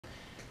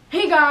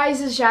Hey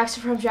guys, it's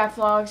Jackson from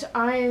JackVlogs.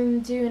 I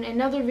am doing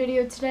another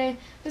video today.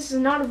 This is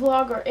not a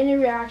vlog or any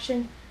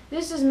reaction.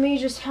 This is me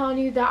just telling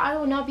you that I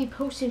will not be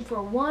posting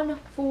for 1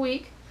 full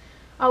week.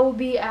 I will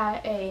be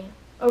at a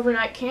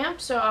overnight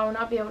camp, so I will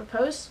not be able to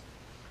post.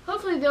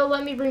 Hopefully they'll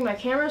let me bring my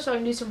camera so I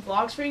can do some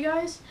vlogs for you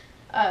guys.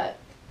 We're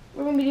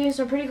going to be doing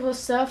some pretty cool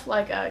stuff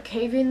like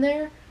caving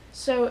there.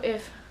 So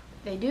if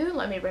they do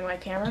let me bring my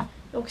camera,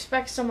 you'll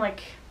expect some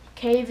like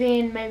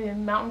caving, maybe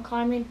mountain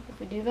climbing if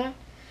we do that.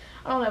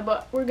 I don't know,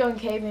 but we're going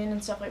caving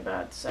and stuff like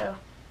that, so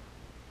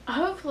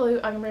hopefully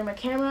I can bring my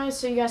camera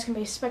so you guys can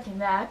be expecting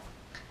that.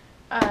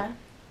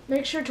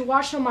 Make sure to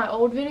watch some of my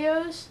old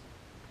videos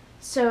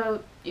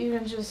so you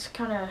can just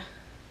kind of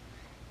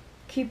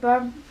keep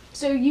up.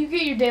 So you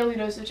get your daily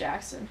dose of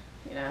Jackson,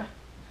 you know.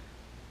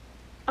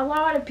 A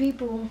lot of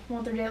people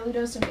want their daily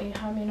dose of me.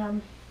 I mean,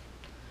 I'm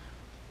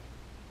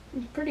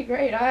pretty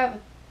great. I have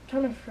a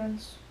ton of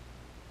friends.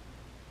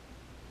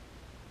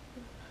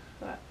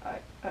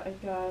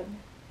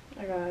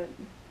 I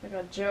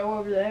got Joe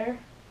over there.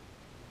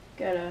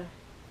 Got a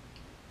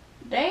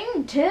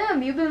dang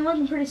Tim, you've been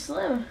looking pretty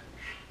slim.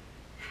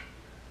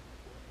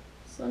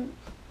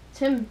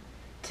 Tim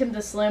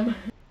the Slim.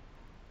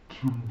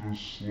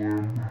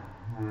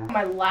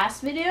 My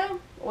last video,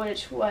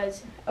 which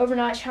was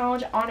overnight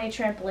challenge on a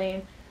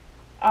trampoline,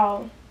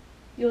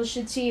 you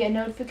should see a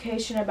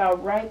notification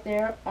about right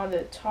there on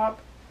the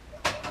top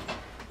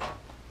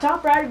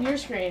right of your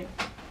screen.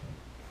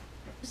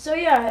 So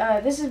yeah,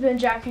 this has been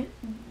Jackson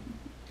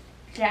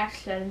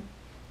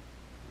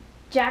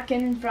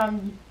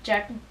from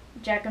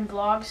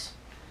JackVlogs,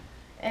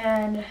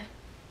 and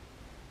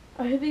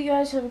I hope you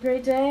guys have a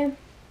great day.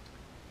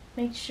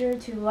 Make sure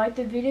to like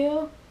the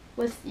video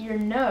with your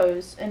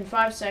nose in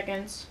 5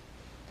 seconds.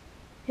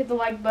 Hit the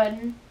like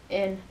button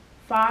in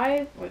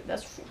 5,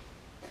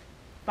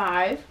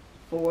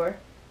 4,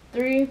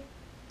 3,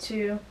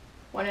 2,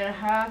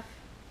 1.5,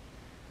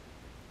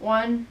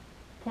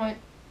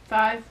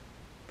 1.5,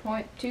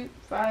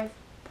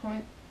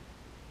 0.25.10.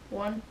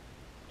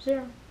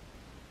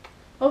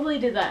 Hopefully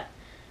you did that.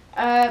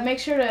 Make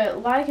sure to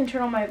like and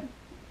turn on my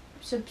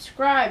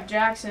subscribe,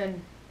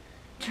 Jackson.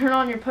 Turn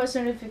on your post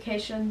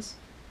notifications.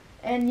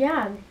 And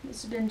yeah,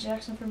 this has been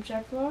Jackson from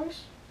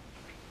JackVlogs.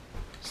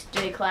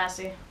 Stay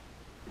classy.